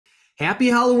Happy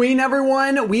Halloween,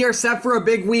 everyone. We are set for a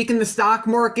big week in the stock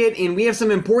market, and we have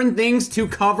some important things to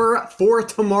cover for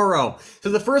tomorrow. So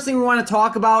the first thing we want to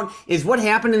talk about is what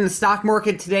happened in the stock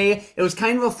market today. It was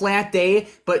kind of a flat day,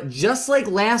 but just like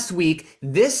last week,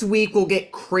 this week will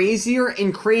get crazier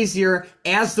and crazier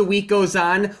as the week goes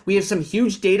on. We have some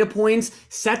huge data points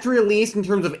set to release in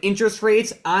terms of interest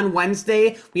rates on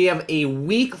Wednesday. We have a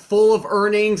week full of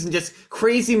earnings and just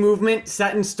crazy movement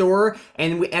set in store.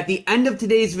 And at the end of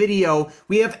today's video,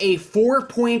 we have a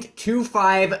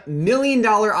 $4.25 million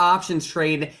options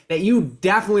trade that you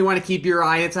definitely want to keep your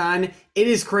eyes on. It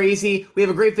is crazy. We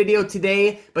have a great video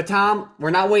today, but Tom, we're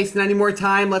not wasting any more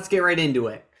time. Let's get right into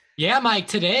it. Yeah, Mike,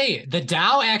 today the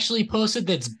Dow actually posted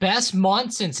its best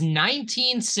month since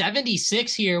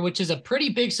 1976 here, which is a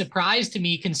pretty big surprise to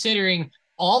me considering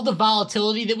all the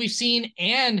volatility that we've seen,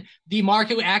 and the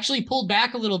market actually pulled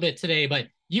back a little bit today. But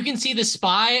you can see the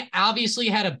SPY obviously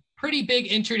had a pretty big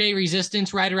intraday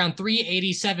resistance right around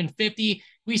 387.50.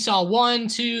 We saw 1,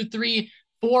 2, 3,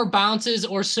 4 bounces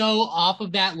or so off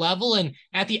of that level. And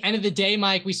at the end of the day,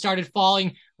 Mike, we started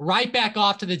falling right back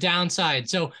off to the downside.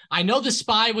 So I know the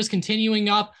SPY was continuing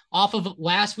up off of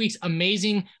last week's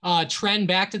amazing trend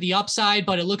back to the upside,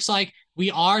 but it looks like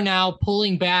we are now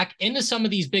pulling back into some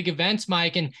of these big events,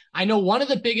 Mike. And I know one of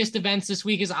the biggest events this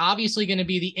week is obviously going to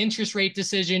be the interest rate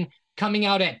decision coming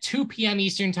out at 2 p.m.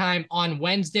 Eastern time on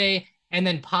Wednesday. And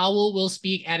then Powell will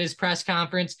speak at his press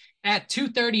conference at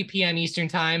 2:30 p.m. Eastern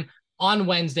time on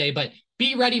Wednesday. But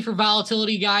be ready for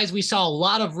volatility, guys. We saw a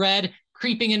lot of red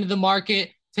creeping into the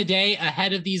market today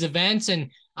ahead of these events. And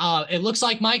it looks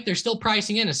like, Mike, they're still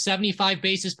pricing in a 75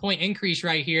 basis point increase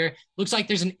right here. Looks like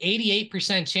there's an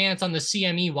 88% chance on the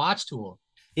CME watch tool.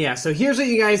 Yeah, so here's what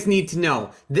you guys need to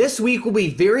know. This week will be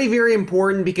very, very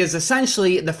important because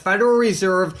essentially the Federal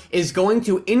Reserve is going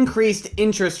to increase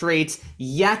interest rates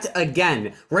yet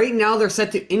again. Right now, they're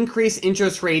set to increase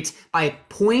interest rates by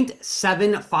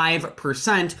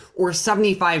 0.75% or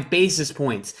 75 basis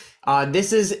points.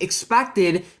 This is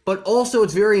expected, but also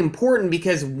it's very important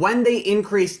because when they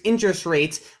increase interest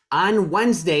rates on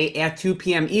Wednesday at 2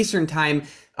 p.m. Eastern time,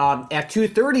 at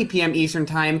 2:30 p.m. Eastern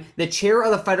time, the chair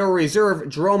of the Federal Reserve,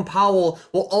 Jerome Powell,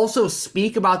 will also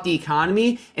speak about the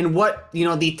economy and what,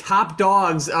 the top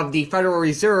dogs of the Federal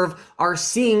Reserve are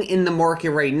seeing in the market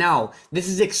right now. This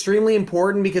is extremely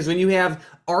important because when you have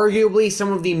arguably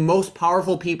some of the most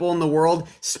powerful people in the world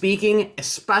speaking,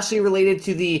 especially related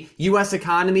to the U.S.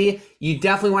 economy, you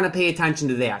definitely want to pay attention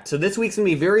to that. So this week's going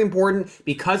to be very important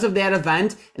because of that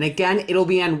event. And again, it'll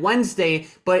be on Wednesday,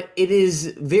 but it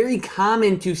is very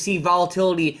common to see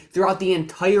volatility throughout the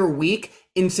entire week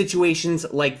in situations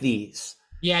like these.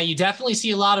 Yeah, you definitely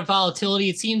see a lot of volatility.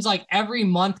 It seems like every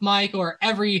month, Mike, or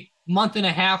every month and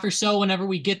a half or so, whenever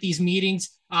we get these meetings,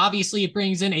 obviously it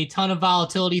brings in a ton of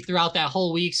volatility throughout that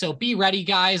whole week. So be ready,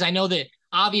 guys. I know that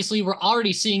obviously we're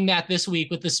already seeing that this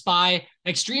week with the SPY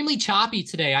extremely choppy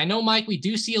today. I know, Mike, we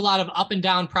do see a lot of up and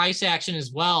down price action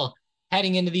as well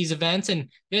heading into these events. And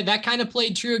that kind of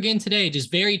played true again today,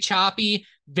 just very choppy,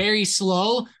 very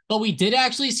slow. But we did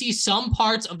actually see some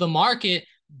parts of the market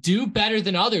do better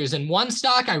than others. And one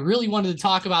stock I really wanted to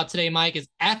talk about today, Mike, is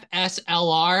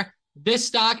FSLR. This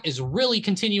stock is really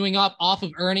continuing up off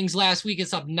of earnings last week.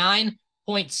 It's up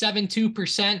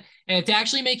 9.72%, and it's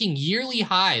actually making yearly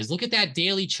highs. Look at that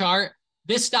daily chart.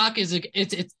 This stock is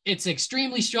it's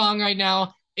extremely strong right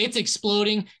now. It's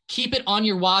exploding. Keep it on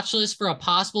your watch list for a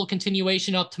possible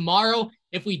continuation up tomorrow.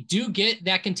 If we do get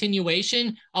that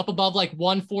continuation up above like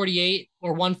 148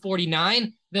 or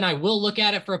 149, then I will look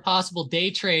at it for a possible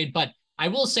day trade. But I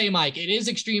will say, Mike, it is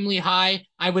extremely high.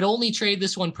 I would only trade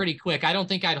this one pretty quick. I don't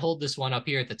think I'd hold this one up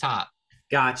here at the top.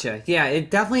 Gotcha. Yeah,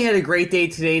 it definitely had a great day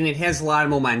today, and it has a lot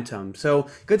of momentum. So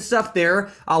good stuff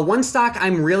there. One stock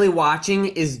I'm really watching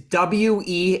is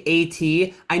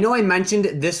WEAT. I know I mentioned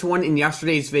this one in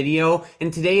yesterday's video,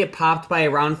 and today it popped by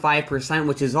around 5%,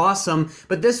 which is awesome.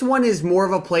 But this one is more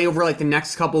of a play over like the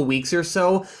next couple weeks or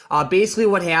so. Basically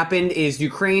what happened is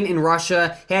Ukraine and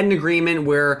Russia had an agreement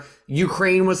where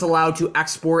Ukraine was allowed to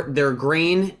export their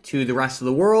grain to the rest of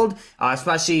the world,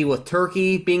 especially with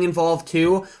Turkey being involved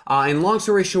too. And long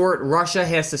story short, Russia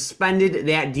has suspended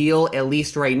that deal, at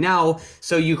least right now.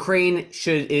 So Ukraine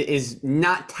is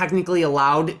not technically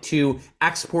allowed to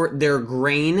export their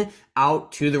grain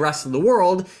out to the rest of the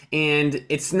world. And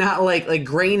it's not like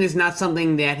grain is not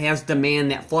something that has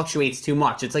demand that fluctuates too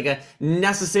much. It's like a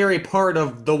necessary part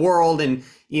of the world, and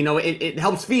it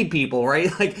helps feed people, right?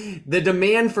 Like the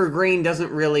demand for grain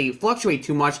doesn't really fluctuate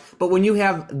too much, but when you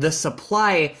have the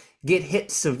supply get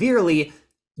hit severely,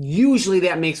 usually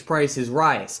that makes prices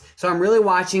rise. So I'm really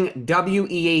watching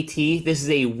WEAT. This is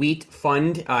a wheat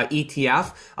fund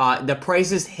ETF. The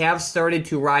prices have started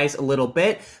to rise a little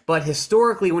bit, but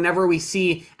historically, whenever we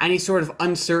see any sort of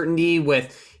uncertainty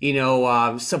with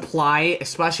supply,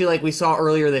 especially like we saw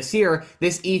earlier this year,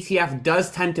 this ETF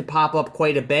does tend to pop up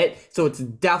quite a bit. So it's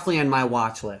definitely on my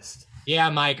watch list.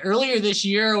 Yeah, Mike, earlier this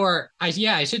year, I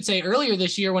should say earlier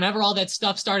this year, whenever all that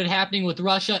stuff started happening with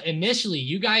Russia initially,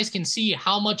 you guys can see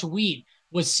how much wheat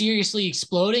was seriously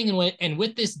exploding. And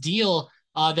with this deal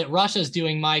that Russia's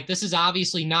doing, Mike, this is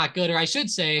obviously not good, or I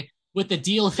should say with the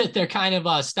deal that they're kind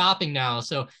of stopping now.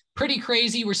 So pretty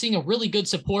crazy. We're seeing a really good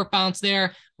support bounce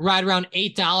there, right around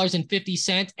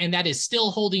 $8.50, and that is still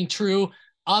holding true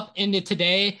up into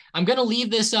today. I'm going to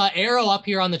leave this arrow up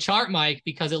here on the chart, Mike,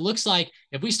 because it looks like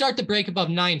if we start to break above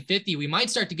 950, we might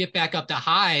start to get back up to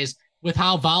highs with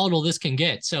how volatile this can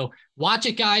get. So watch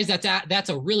it, guys. That's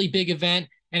a really big event.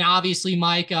 And obviously,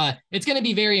 Mike, it's going to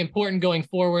be very important going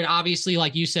forward. Obviously,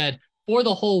 like you said, for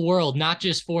the whole world, not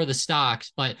just for the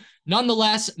stocks. But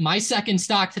nonetheless, my second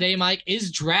stock today, Mike,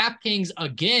 is DraftKings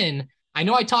again. I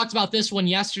know I talked about this one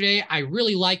yesterday. I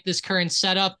really like this current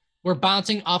setup. We're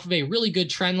bouncing off of a really good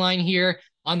trend line here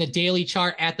on the daily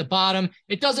chart at the bottom.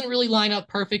 It doesn't really line up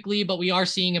perfectly, but we are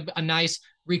seeing a nice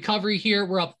recovery here.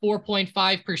 We're up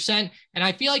 4.5%, and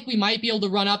I feel like we might be able to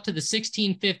run up to the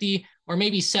 $16.50 or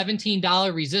maybe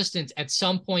 $17 resistance at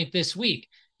some point this week.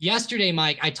 Yesterday,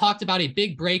 Mike, I talked about a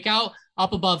big breakout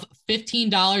up above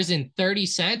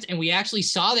 $15.30, and we actually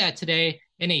saw that today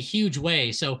in a huge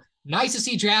way. So nice to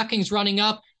see DraftKings running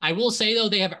up. I will say, though,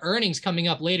 they have earnings coming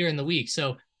up later in the week,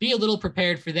 so be a little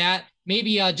prepared for that.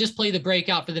 Maybe just play the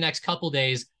breakout for the next couple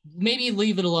days. Maybe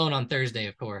leave it alone on Thursday,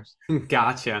 of course.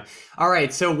 Gotcha. All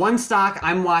right, so one stock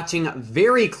I'm watching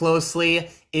very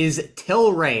closely is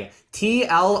TLRY.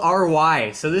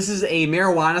 TLRY. So this is a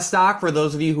marijuana stock for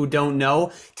those of you who don't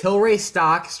know. TLRY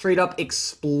stock straight up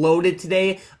exploded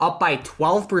today, up by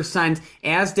 12%,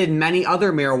 as did many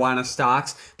other marijuana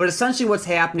stocks. But essentially what's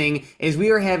happening is we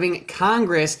are having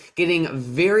Congress getting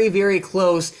very, very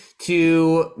close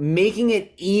to making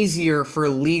it easier for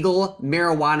legal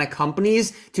marijuana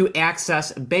companies to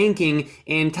access banking.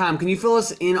 And Tom, can you fill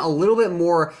us in a little bit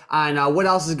more on what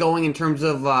else is going in terms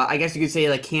of, I guess you could say,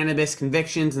 like cannabis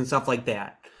convictions and stuff like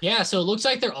that? Yeah, so it looks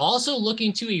like they're also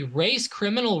looking to erase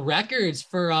criminal records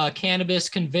for cannabis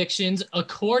convictions,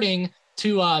 according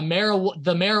to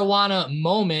the Marijuana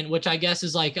Moment, which I guess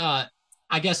is like a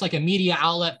media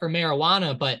outlet for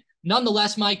marijuana. But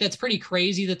nonetheless, Mike, that's pretty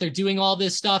crazy that they're doing all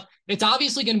this stuff. It's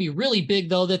obviously going to be really big,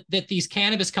 though, that these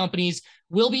cannabis companies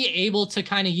will be able to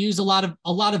kind of use a lot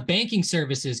of banking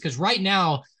services, because right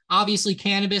now, obviously,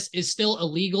 cannabis is still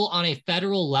illegal on a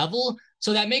federal level.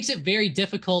 So that makes it very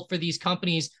difficult for these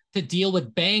companies to deal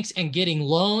with banks and getting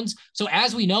loans. So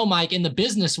as we know, Mike, in the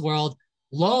business world,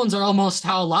 loans are almost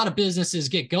how a lot of businesses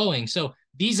get going. So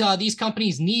these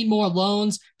companies need more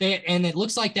loans, and it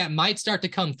looks like that might start to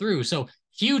come through. So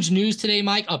huge news today,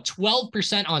 Mike, up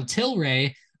 12% on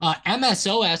TLRY.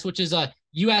 MSOS, which is a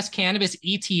U.S. cannabis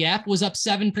ETF, was up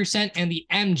 7%, and the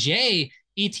MJ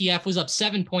ETF was up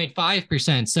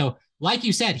 7.5%. So like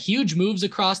you said, huge moves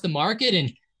across the market.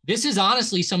 And this is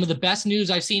honestly some of the best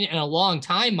news I've seen in a long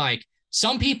time, Mike.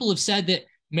 Some people have said that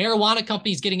marijuana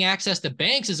companies getting access to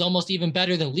banks is almost even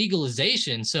better than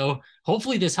legalization. So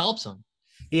hopefully this helps them.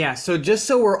 Yeah, so just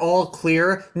so we're all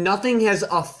clear, nothing has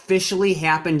officially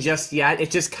happened just yet.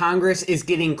 It's just Congress is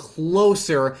getting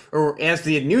closer, or as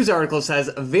the news article says,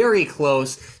 very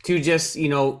close to just,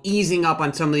 easing up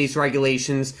on some of these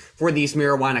regulations for these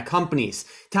marijuana companies.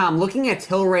 Tom, looking at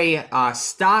TLRY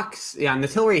stocks, on the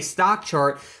TLRY stock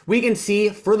chart, we can see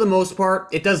for the most part,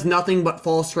 it does nothing but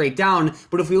fall straight down.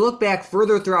 But if we look back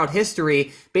further throughout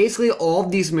history, basically all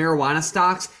of these marijuana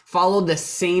stocks follow the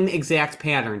same exact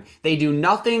pattern. They do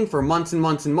nothing for months and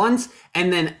months and months,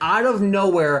 and then out of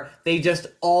nowhere, they just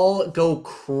all go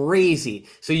crazy.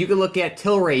 So you can look at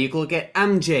TLRY, you can look at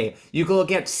MJ, you can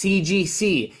look at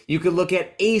CGC, you could look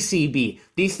at ACB.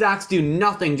 These stocks do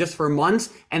nothing just for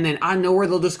months, and then out of nowhere,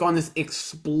 they'll just go on this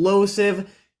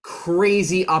explosive,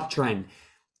 crazy uptrend.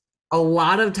 A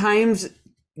lot of times,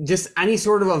 just any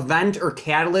sort of event or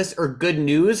catalyst or good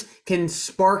news can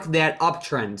spark that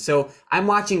uptrend. So I'm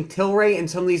watching TLRY and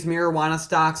some of these marijuana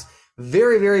stocks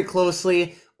very, very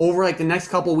closely over like the next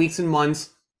couple weeks and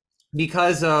months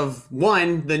because of,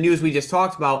 one, the news we just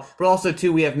talked about, but also,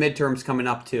 two, we have midterms coming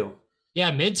up too. Yeah,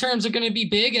 midterms are going to be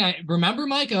big. And I remember,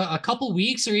 Mike, a couple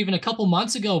weeks or even a couple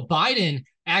months ago, Biden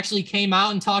actually came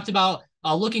out and talked about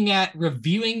looking at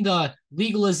reviewing the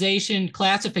legalization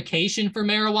classification for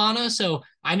marijuana. So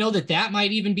I know that that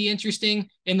might even be interesting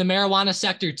in the marijuana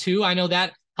sector too. I know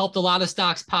that helped a lot of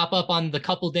stocks pop up on the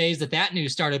couple days that that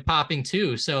news started popping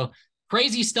too. So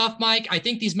crazy stuff, Mike. I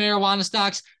think these marijuana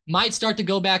stocks might start to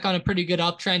go back on a pretty good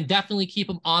uptrend. Definitely keep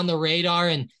them on the radar,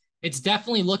 and it's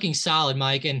definitely looking solid,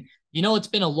 Mike. And it's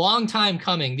been a long time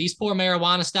coming. These poor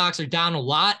marijuana stocks are down a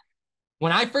lot.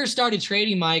 When I first started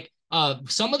trading, Mike,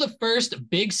 some of the first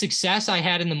big success I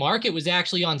had in the market was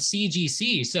actually on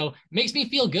CGC. So it makes me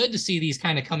feel good to see these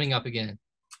kind of coming up again.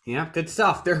 Yeah, good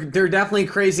stuff. They're definitely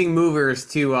crazy movers,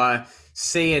 to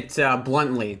say it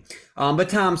bluntly. But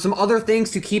Tom, some other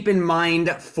things to keep in mind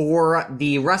for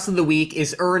the rest of the week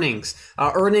is earnings.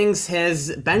 Earnings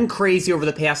has been crazy over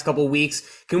the past couple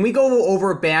weeks. Can we go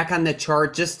over back on the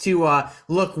chart just to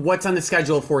look what's on the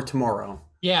schedule for tomorrow?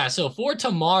 Yeah, so for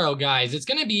tomorrow, guys, it's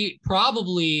going to be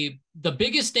probably the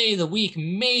biggest day of the week,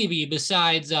 maybe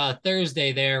besides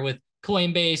Thursday there with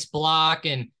Coinbase, Block,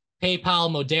 and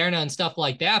PayPal, Moderna, and stuff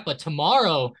like that. But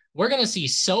tomorrow, we're going to see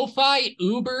SoFi,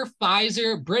 Uber,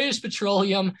 Pfizer, British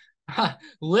Petroleum,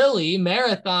 Lilly,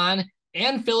 Marathon,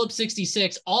 and Phillips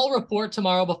 66 all report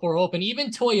tomorrow before open.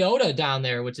 Even Toyota down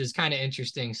there, which is kind of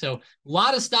interesting. So a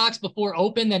lot of stocks before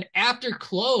open. Then after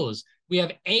close, we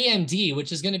have AMD,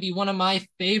 which is going to be one of my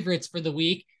favorites for the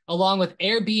week, along with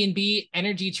Airbnb,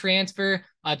 Energy Transfer,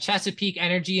 Chesapeake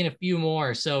Energy, and a few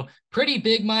more. So pretty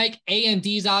big, Mike.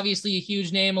 AMD is obviously a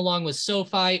huge name, along with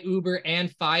SoFi, Uber,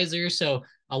 and Pfizer. So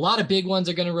a lot of big ones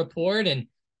are going to report, and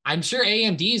I'm sure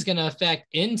AMD is going to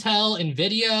affect Intel,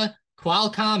 NVIDIA,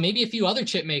 Qualcomm, maybe a few other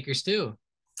chip makers too.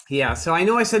 Yeah, so I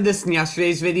know I said this in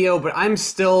yesterday's video, but I'm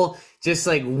still just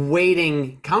like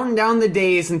waiting, counting down the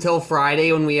days until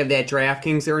Friday when we have that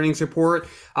DraftKings earnings report.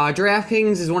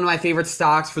 DraftKings is one of my favorite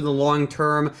stocks for the long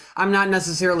term. I'm not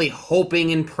necessarily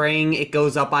hoping and praying it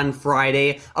goes up on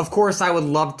Friday. Of course, I would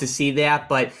love to see that,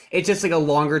 but it's just like a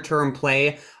longer term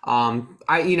play. As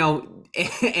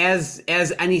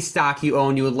any stock you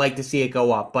own, you would like to see it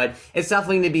go up, but it's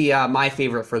definitely going to be my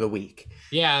favorite for the week.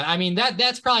 Yeah, I mean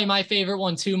that's probably my favorite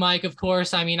one too, Mike. Of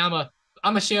course, I mean I'm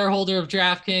a shareholder of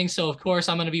DraftKings, so of course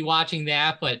I'm going to be watching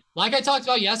that. But like I talked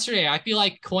about yesterday, I feel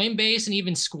like Coinbase and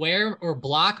even Square or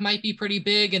Block might be pretty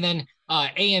big, and then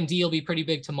AMD will be pretty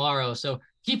big tomorrow. So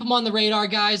keep them on the radar,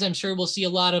 guys. I'm sure we'll see a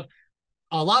lot of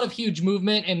huge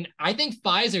movement, and I think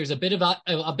Pfizer is a bit of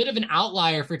an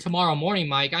outlier for tomorrow morning,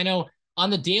 Mike. I know on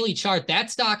the daily chart that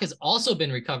stock has also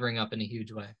been recovering up in a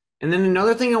huge way. And then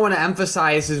another thing I want to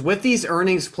emphasize is with these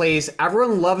earnings plays,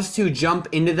 everyone loves to jump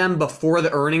into them before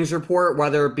the earnings report,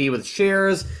 whether it be with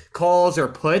shares, calls, or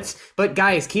puts. But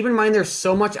guys, keep in mind there's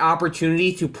so much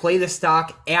opportunity to play the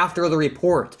stock after the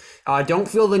report. Don't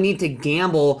feel the need to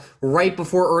gamble right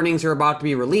before earnings are about to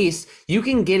be released. You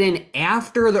can get in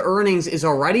after the earnings is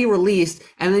already released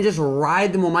and then just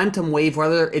ride the momentum wave,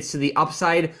 whether it's to the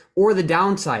upside or the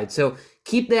downside. So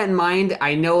keep that in mind.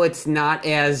 I know it's not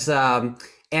as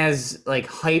like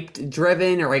hyped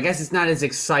driven, or I guess it's not as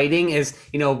exciting as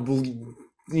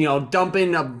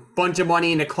dumping a bunch of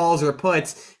money into calls or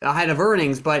puts ahead of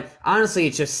earnings, but honestly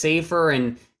it's just safer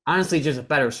and honestly just a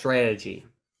better strategy.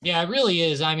 Yeah, it really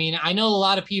is. I mean, I know a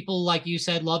lot of people, like you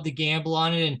said, love to gamble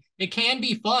on it, and it can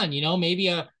be fun, maybe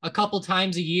a couple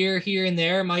times a year here and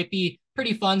there might be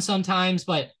pretty fun sometimes,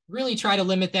 but really try to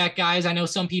limit that, guys. I know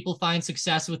some people find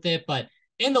success with it, but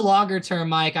in the longer term,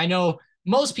 Mike, I know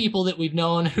most people that we've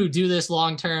known who do this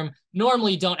long term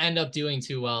normally don't end up doing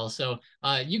too well. So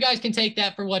you guys can take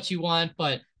that for what you want.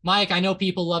 But Mike, I know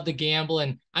people love to gamble,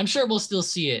 and I'm sure we'll still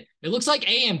see it. It looks like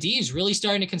AMD is really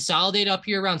starting to consolidate up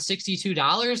here around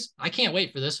 $62. I can't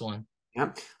wait for this one.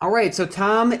 Yep. All right, so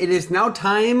Tom, it is now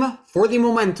time for the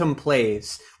momentum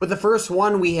plays. With the first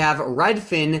one, we have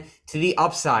Redfin to the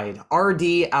upside,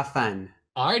 RDFN.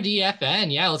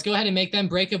 RDFN, yeah, let's go ahead and make them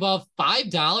break above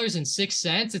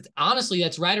 $5.06. It's honestly,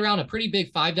 that's right around a pretty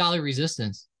big $5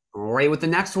 resistance. All right, with the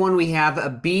next one, we have a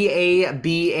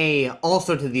BABA,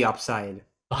 also to the upside.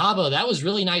 Baba, that was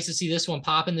really nice to see this one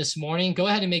popping this morning. Go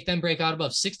ahead and make them break out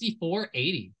above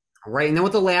 64.80. All right, and then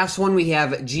with the last one, we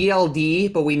have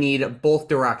GLD, but we need both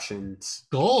directions.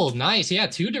 Gold, nice. Yeah,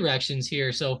 two directions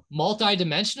here. So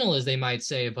multi-dimensional, as they might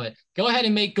say. But go ahead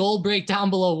and make gold break down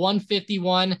below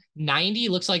 151.90.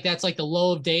 Looks like that's like the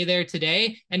low of day there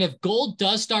today. And if gold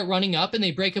does start running up and they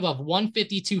break above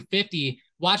 152.50,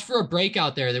 watch for a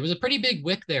breakout there. There was a pretty big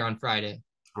wick there on Friday.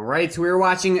 All right, so we're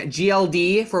watching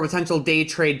GLD for a potential day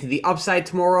trade to the upside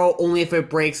tomorrow, only if it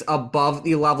breaks above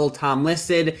the level Tom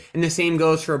listed. And the same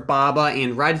goes for BABA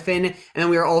and Redfin. And then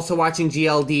we are also watching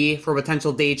GLD for a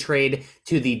potential day trade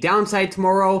to the downside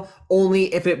tomorrow,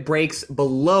 only if it breaks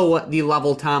below the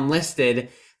level Tom listed.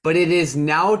 But it is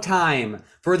now time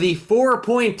for the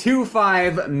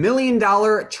 $4.25 million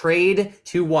trade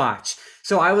to watch.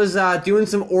 So I was doing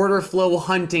some order flow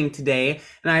hunting today,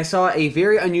 and I saw a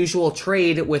very unusual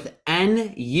trade with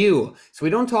NU. So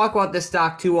we don't talk about this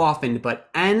stock too often, but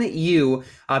NU,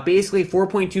 basically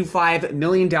 $4.25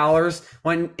 million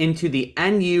went into the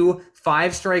NU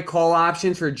 5-strike call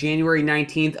options for January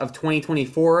 19th of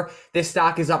 2024. This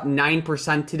stock is up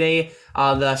 9% today.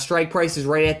 The strike price is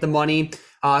right at the money.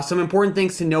 Some important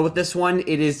things to know with this one.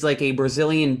 It is like a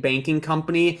Brazilian banking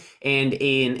company, and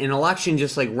an election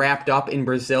just like wrapped up in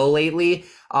Brazil lately.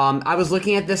 I was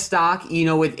looking at this stock,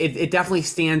 it definitely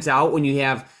stands out when you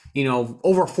have,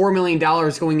 over $4 million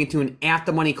going into an at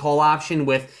the money call option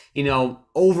with,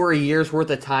 over a year's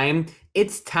worth of time.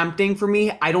 It's tempting for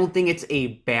me. I don't think it's a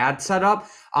bad setup,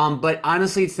 but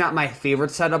honestly, it's not my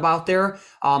favorite setup out there.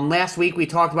 Last week, we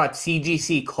talked about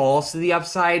CGC calls to the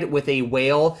upside with a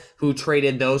whale who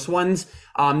traded those ones.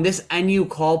 This NU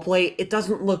call play, it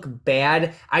doesn't look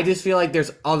bad. I just feel like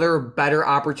there's other better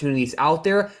opportunities out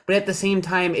there. But at the same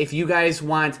time, if you guys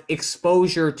want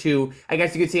exposure to, I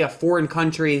guess you could say, a foreign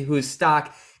country whose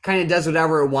stock kind of does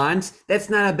whatever it wants, that's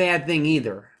not a bad thing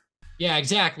either. Yeah,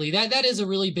 exactly. That is a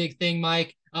really big thing,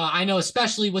 Mike. I know,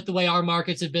 especially with the way our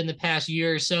markets have been the past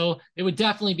year or so, it would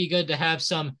definitely be good to have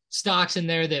some stocks in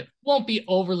there that won't be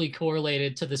overly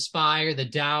correlated to the SPY or the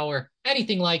Dow or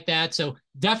anything like that. So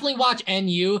definitely watch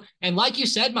NU. And like you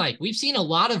said, Mike, we've seen a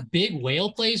lot of big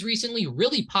whale plays recently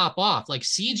really pop off. Like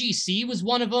CGC was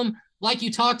one of them. Like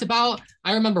you talked about,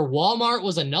 I remember Walmart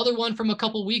was another one from a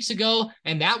couple weeks ago,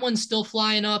 and that one's still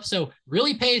flying up. So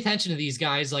really pay attention to these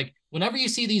guys. Like whenever you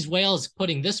see these whales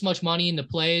putting this much money into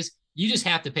plays, you just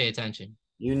have to pay attention.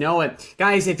 You know it.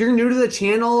 Guys, if you're new to the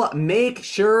channel, make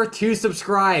sure to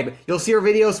subscribe. You'll see our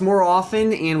videos more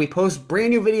often, and we post brand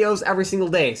new videos every single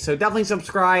day. So definitely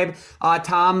subscribe.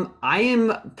 Tom, I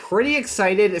am pretty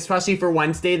excited, especially for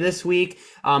Wednesday this week.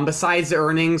 Besides the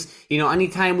earnings,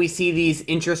 anytime we see these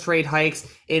interest rate hikes,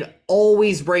 it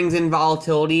always brings in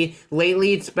volatility.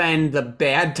 Lately, it's been the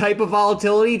bad type of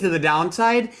volatility to the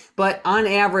downside. But on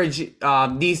average,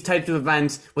 these types of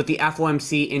events with the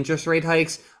FOMC interest rate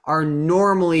hikes are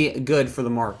normally good for the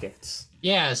markets.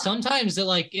 Yeah, sometimes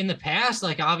like in the past,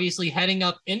 like obviously heading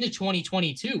up into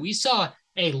 2022, we saw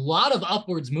a lot of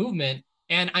upwards movement.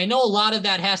 And I know a lot of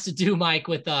that has to do, Mike,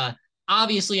 with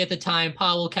obviously at the time,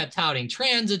 Powell kept touting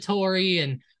transitory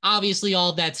and obviously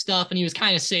all of that stuff. And he was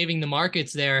kind of saving the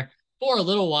markets there for a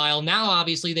little while. Now,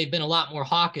 obviously, they've been a lot more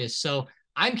hawkish. So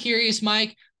I'm curious,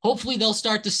 Mike. Hopefully they'll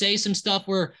start to say some stuff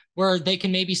where they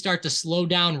can maybe start to slow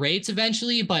down rates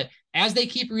eventually. But as they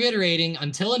keep reiterating,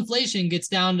 until inflation gets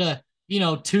down to, 2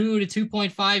 to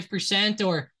 2.5%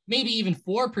 or maybe even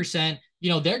 4%,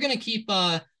 they're going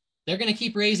to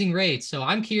keep raising rates. So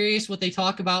I'm curious what they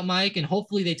talk about, Mike, and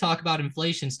hopefully they talk about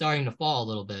inflation starting to fall a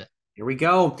little bit. Here we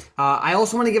go. I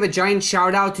also want to give a giant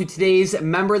shout out to today's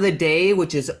member of the day,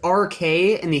 which is RK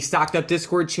in the Stocked Up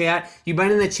Discord chat. You've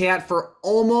been in the chat for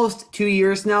almost 2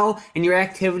 years now, and your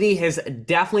activity has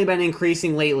definitely been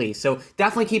increasing lately. So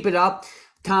definitely keep it up.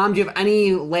 Tom, do you have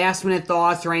any last minute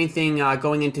thoughts or anything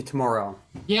going into tomorrow?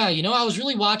 Yeah, I was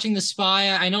really watching the SPY.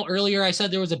 I know earlier I said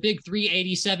there was a big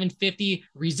 387.50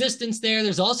 resistance there.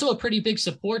 There's also a pretty big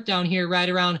support down here right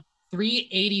around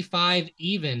 385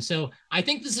 even. So I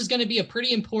think this is going to be a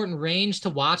pretty important range to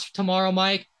watch tomorrow,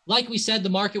 Mike. Like we said, the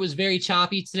market was very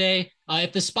choppy today.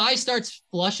 If the SPY starts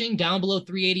flushing down below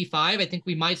 385, I think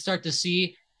we might start to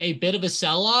see a bit of a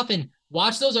sell-off. And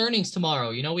watch those earnings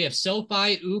tomorrow. We have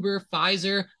SoFi, Uber,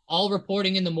 Pfizer all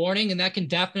reporting in the morning, and that can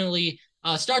definitely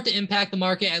start to impact the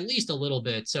market at least a little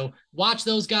bit. So watch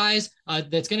those guys.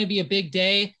 That's going to be a big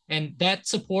day, and that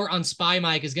support on SPY,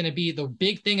 Mike, is going to be the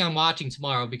big thing I'm watching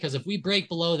tomorrow, because if we break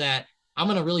below that, I'm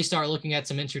going to really start looking at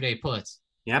some intraday puts.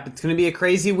 Yep, it's going to be a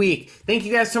crazy week. Thank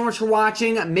you guys so much for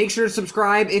watching. Make sure to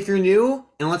subscribe if you're new,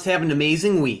 and let's have an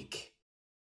amazing week.